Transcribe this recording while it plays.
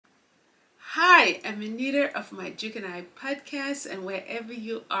Hi, I'm Anita of my Duke and I podcast, and wherever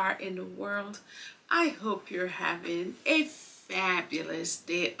you are in the world, I hope you're having a fabulous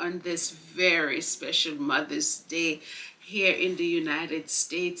day on this very special Mother's Day here in the United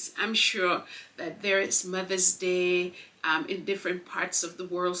States. I'm sure that there is Mother's Day in different parts of the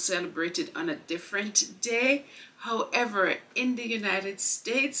world celebrated on a different day. However, in the United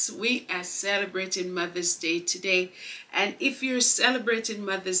States, we are celebrating Mother's Day today. And if you're celebrating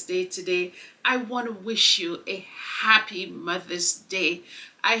Mother's Day today, I want to wish you a happy Mother's Day.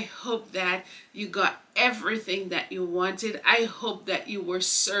 I hope that you got everything that you wanted. I hope that you were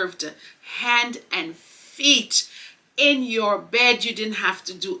served hand and feet in your bed. You didn't have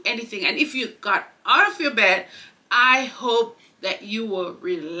to do anything. And if you got out of your bed, I hope that you were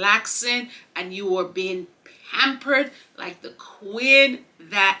relaxing and you were being pampered like the queen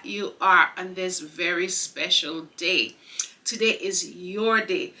that you are on this very special day. Today is your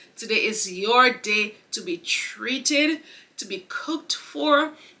day. Today is your day to be treated, to be cooked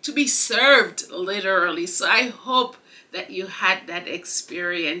for, to be served literally. So I hope that you had that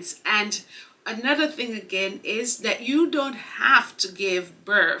experience. And another thing again is that you don't have to give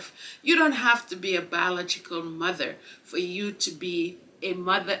birth. You don't have to be a biological mother for you to be a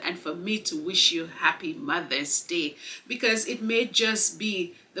mother and for me to wish you happy Mother's Day, because it may just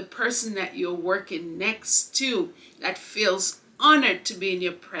be the person that you're working next to that feels honored to be in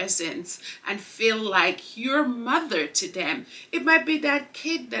your presence and feel like you're mother to them. It might be that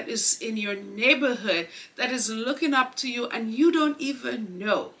kid that is in your neighborhood that is looking up to you and you don't even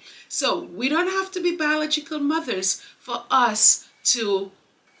know. So we don't have to be biological mothers for us to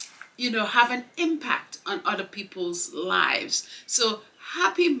have an impact on other people's lives. So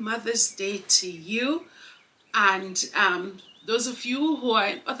happy Mother's Day to you. And those of you who are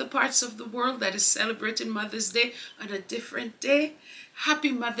in other parts of the world that is celebrating Mother's Day on a different day,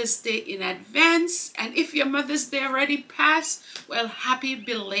 happy Mother's Day in advance. And if your Mother's Day already passed, well, happy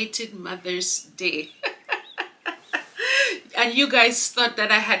belated Mother's Day. And you guys thought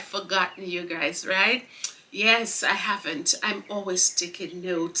that I had forgotten you guys, right? Yes, I haven't. I'm always taking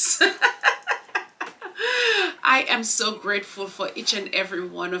notes. I am so grateful for each and every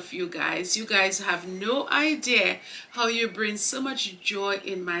one of you guys. You guys have no idea how you bring so much joy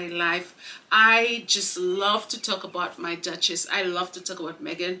in my life. I just love to talk about my Duchess. I love to talk about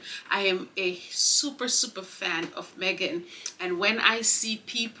Meghan. I am a super fan of Meghan. And when I see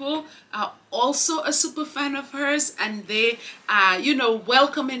people also a super fan of hers and they are,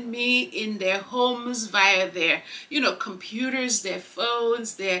 welcoming me in their homes via their, computers, their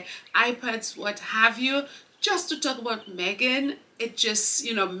phones, their iPads, what have you, just to talk about Meghan, it just,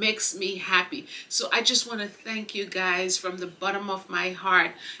 makes me happy. So I just want to thank you guys from the bottom of my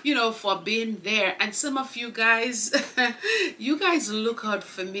heart, for being there. And some of you guys, you guys look out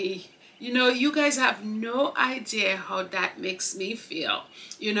for me. You guys have no idea how that makes me feel.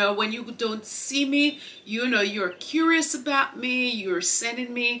 When you don't see me, you're curious about me. You're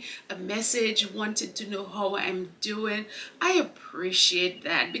sending me a message, wanting to know how I'm doing. I appreciate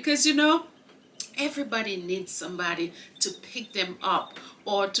that because, everybody needs somebody to pick them up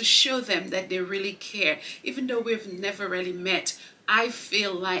or to show them that they really care. Even though we've never really met, I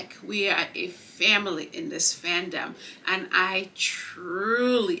feel like we are a family in this fandom, and I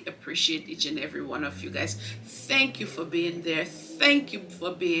truly appreciate each and every one of you guys. Thank you for being there. Thank you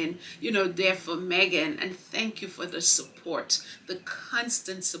for being, there for Meghan, and thank you for the support, the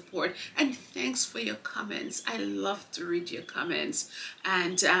constant support, and thanks for your comments. I love to read your comments,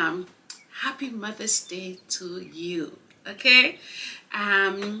 and happy Mother's Day to you. Okay.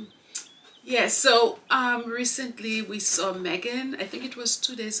 So recently we saw Meghan. I think it was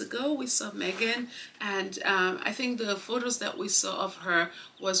 2 days ago we saw Meghan, and I think the photos that we saw of her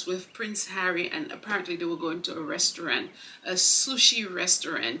was with Prince Harry, and apparently they were going to a restaurant, a sushi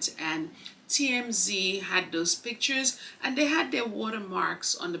restaurant, and TMZ had those pictures and they had their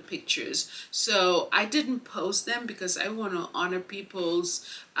watermarks on the pictures. So I didn't post them because I want to honor people's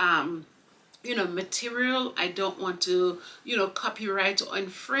material. I don't want to, copyright or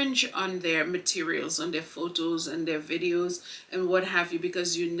infringe on their materials, on their photos and their videos and what have you,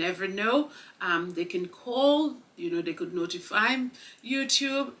 because you never know. They can call, they could notify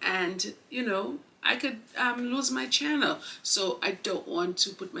YouTube and, I could lose my channel. So I don't want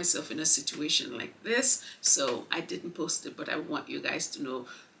to put myself in a situation like this. So I didn't post it, but I want you guys to know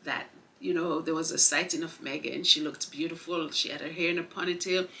that there was a sighting of Meghan. She looked beautiful. She had her hair in a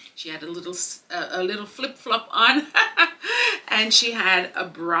ponytail. She had a little flip-flop on. And she had a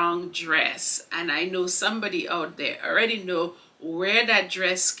brown dress. And I know somebody out there already know where that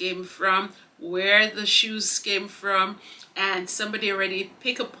dress came from, where the shoes came from, and somebody already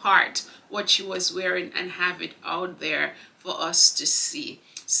pick apart what she was wearing and have it out there for us to see.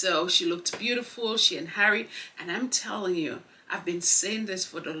 So she looked beautiful, she and Harry, and I'm telling you, I've been saying this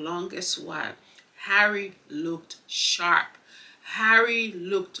for the longest while. Harry looked sharp. Harry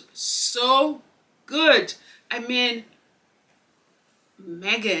looked so good. I mean,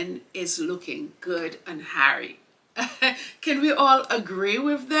 Meghan is looking good on Harry. Can we all agree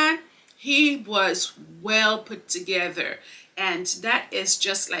with that? He was well put together, and that is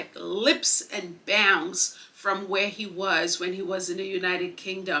just like leaps and bounds from where he was when he was in the United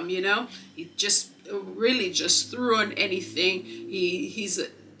Kingdom. You know, he just really just threw on anything. He's a,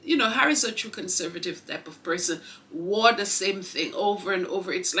 you know, Harry's a true conservative type of person. Wore the same thing over and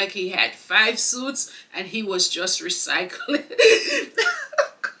over. It's like he had 5 suits and he was just recycling.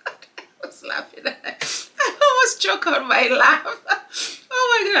 Oh God, I was laughing at that. I almost choked on my laugh.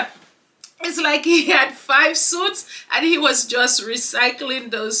 Oh my God. It's like he had 5 suits and he was just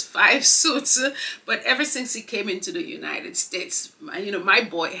recycling those 5 suits. But ever since he came into the United States, you know, my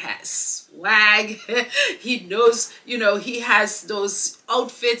boy has swag. He knows, you know, he has those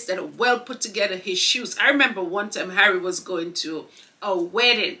outfits that are well put together. His shoes. I remember one time Harry was going to a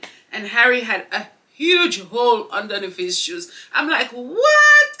wedding and Harry had a huge hole underneath his shoes. I'm like,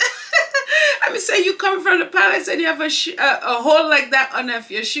 what? I mean, say you come from the palace and you have a hole like that underneath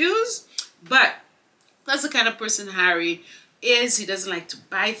your shoes? But that's the kind of person Harry is. He doesn't like to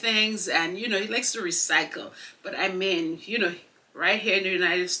buy things, and you know, he likes to recycle. But I mean, you know, right here in the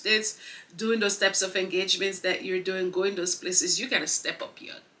United States, doing those types of engagements that you're doing, going those places, you gotta step up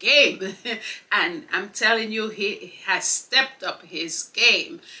your game. And I'm telling you, he has stepped up his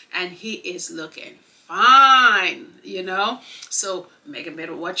game and he is looking fine, you know. So Meghan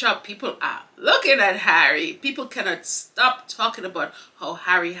better watch out. People are looking at Harry. People cannot stop talking about how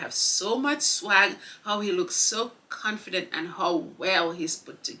Harry has so much swag, how he looks so confident, and how well he's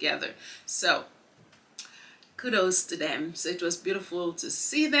put together. So kudos to them. So it was beautiful to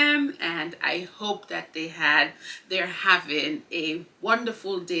see them, and I hope that they're having a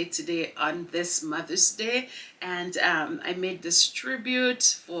wonderful day today on this Mother's Day. And I made this tribute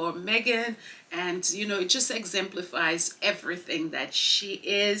for Meghan, and you know, it just exemplifies everything that she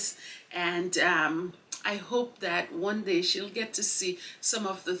is. And I hope that one day she'll get to see some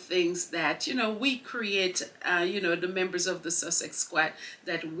of the things that, you know, we create, you know, the members of the Sussex Squad,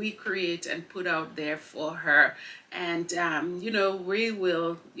 that we create and put out there for her. And, you know, we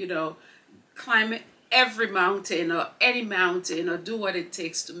will, you know, climb every mountain or any mountain or do what it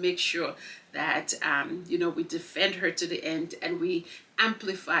takes to make sure that, you know, we defend her to the end, and we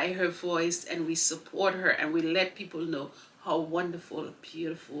amplify her voice, and we support her, and we let people know how wonderful,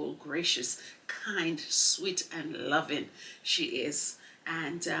 beautiful, gracious, kind, sweet, and loving she is.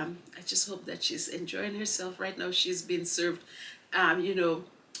 And I just hope that she's enjoying herself right now. She's been served, you know,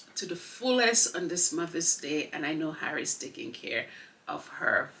 to the fullest on this Mother's Day. And I know Harry's taking care of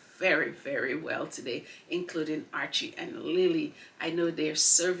her very, very well today, including Archie and Lily. I know they're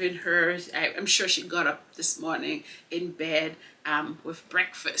serving her. I'm sure she got up this morning in bed with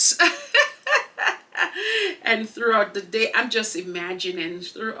breakfast. And throughout the day, I'm just imagining,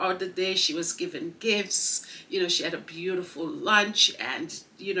 throughout the day she was given gifts. You know, she had a beautiful lunch, and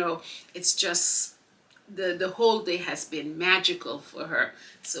you know, it's just the whole day has been magical for her.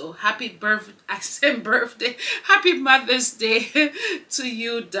 So happy birthday, I said birthday, happy Mother's Day to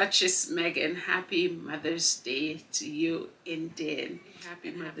you, Duchess Meghan. Happy Mother's Day to you indeed.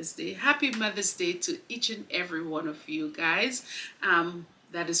 Happy Mother's Day. Happy Mother's Day to each and every one of you guys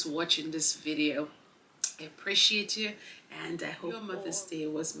that is watching this video. I appreciate you, and I hope your Mother's Day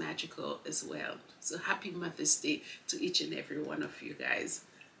was magical as well. So happy Mother's Day to each and every one of you guys.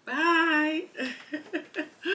 Bye.